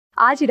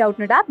आज ही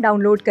Doubtnut app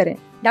download करें।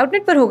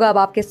 डाउटनट पर होगा अब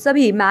आपके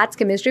सभी मैथ्स,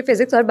 केमिस्ट्री,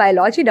 फिजिक्स और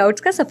बायोलॉजी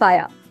डाउट्स का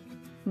सफाया।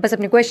 बस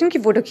अपने क्वेश्चन की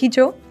फोटो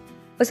खींचो,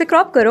 उसे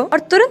क्रॉप करो और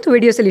तुरंत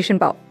वीडियो सोल्यूशन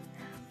पाओ।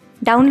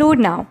 Download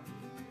now.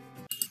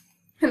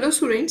 Hello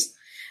students,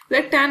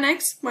 let tan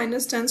x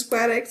minus tan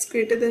square x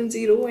greater than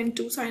 0 and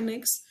 2 sin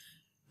x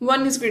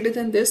 1 is greater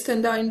than this,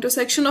 then the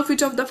intersection of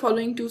which of the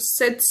following two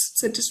sets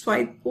satisfy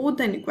both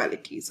the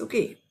inequalities.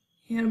 Okay,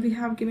 here we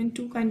have given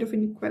two kind of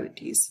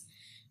inequalities.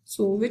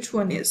 So which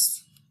one is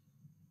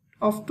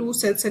of two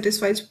sets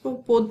satisfies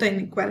both the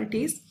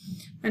inequalities?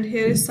 And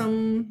here is some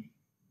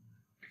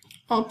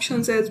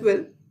options as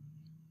well.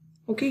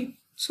 Okay,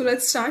 so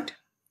let's start.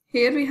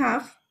 Here we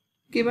have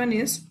given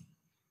is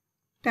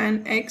tan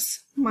x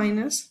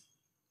minus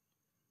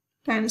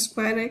tan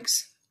square x,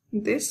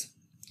 this.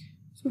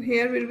 So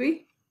here will be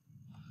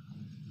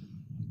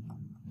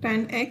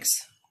tan x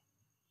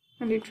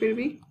and it will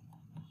be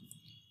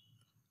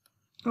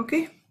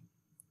okay.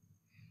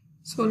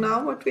 So now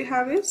what we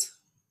have is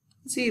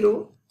 0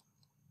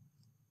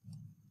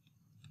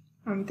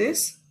 and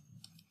this.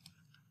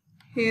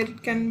 Here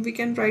we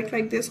can write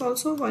like this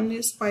also. 1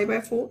 is pi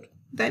by 4.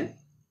 Then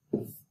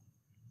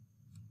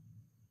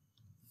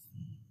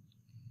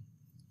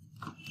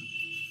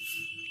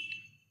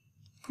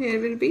here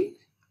will be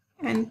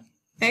an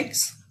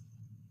x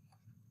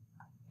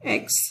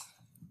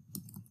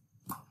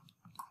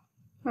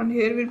and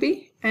here will be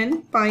n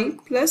pi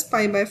plus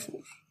pi by 4,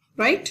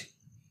 right?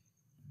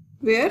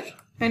 Where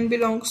n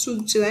belongs to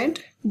z,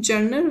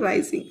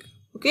 generalizing.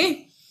 Okay,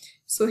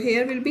 so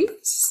here will be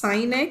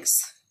sin x,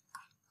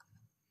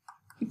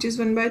 which is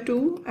 1 by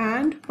 2,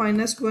 and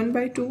minus 1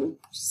 by 2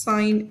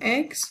 sin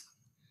x,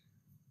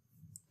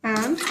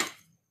 and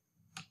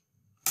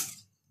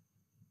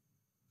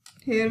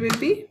here will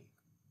be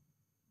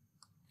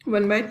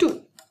 1 by 2.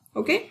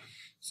 Okay,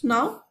 so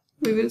now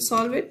we will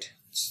solve it.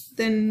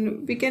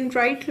 Then we can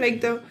write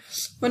like the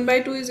 1 by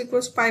 2 is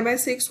equals pi by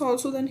 6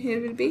 also. Then here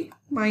will be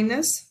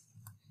minus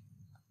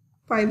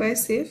pi by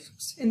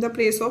 6 in the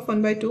place of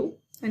 1 by 2,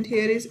 and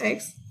here is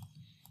x.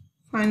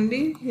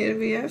 Finally here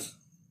we have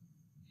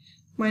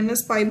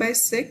minus pi by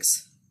 6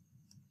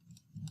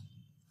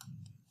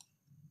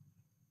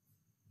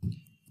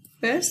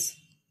 plus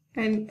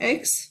n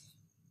x,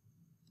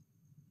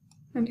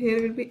 and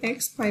here will be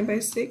x pi by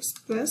 6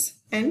 plus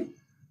n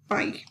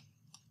pi.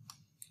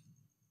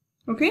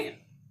 Okay,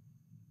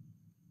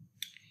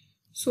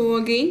 so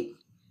again,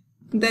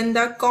 then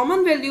the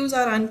common values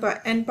are n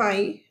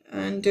pi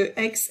and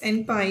x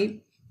n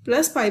pi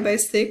plus pi by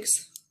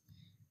 6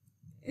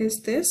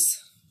 is this.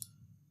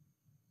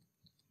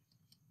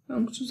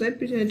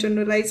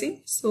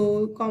 Generalizing.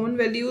 So common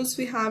values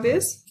we have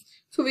is,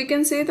 so we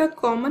can say the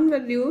common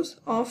values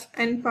of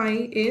n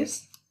pi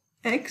is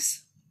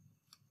x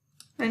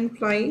and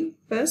pi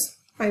plus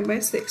pi by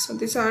 6. So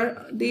these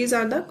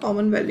are the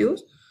common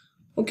values.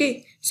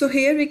 Okay, so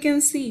here we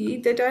can see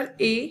that our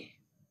A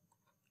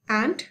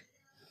and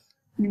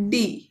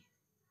D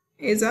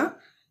is a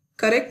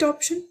correct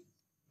option,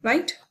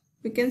 right?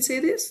 We can say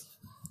this.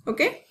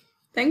 Okay,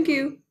 thank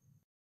you.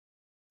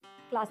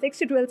 Class 6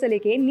 से 12 से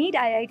लेके NEET,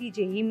 IIT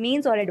JEE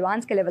mains और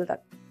advance के level तक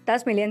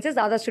 10 million से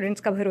ज्यादा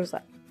students का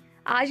भरोसा।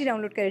 आज ही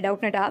डाउनलोड करें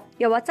डाउटनट ऐप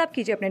या व्हाट्सएप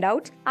कीजिए अपने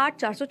डाउट्स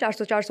 8400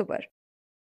 400 400 पर।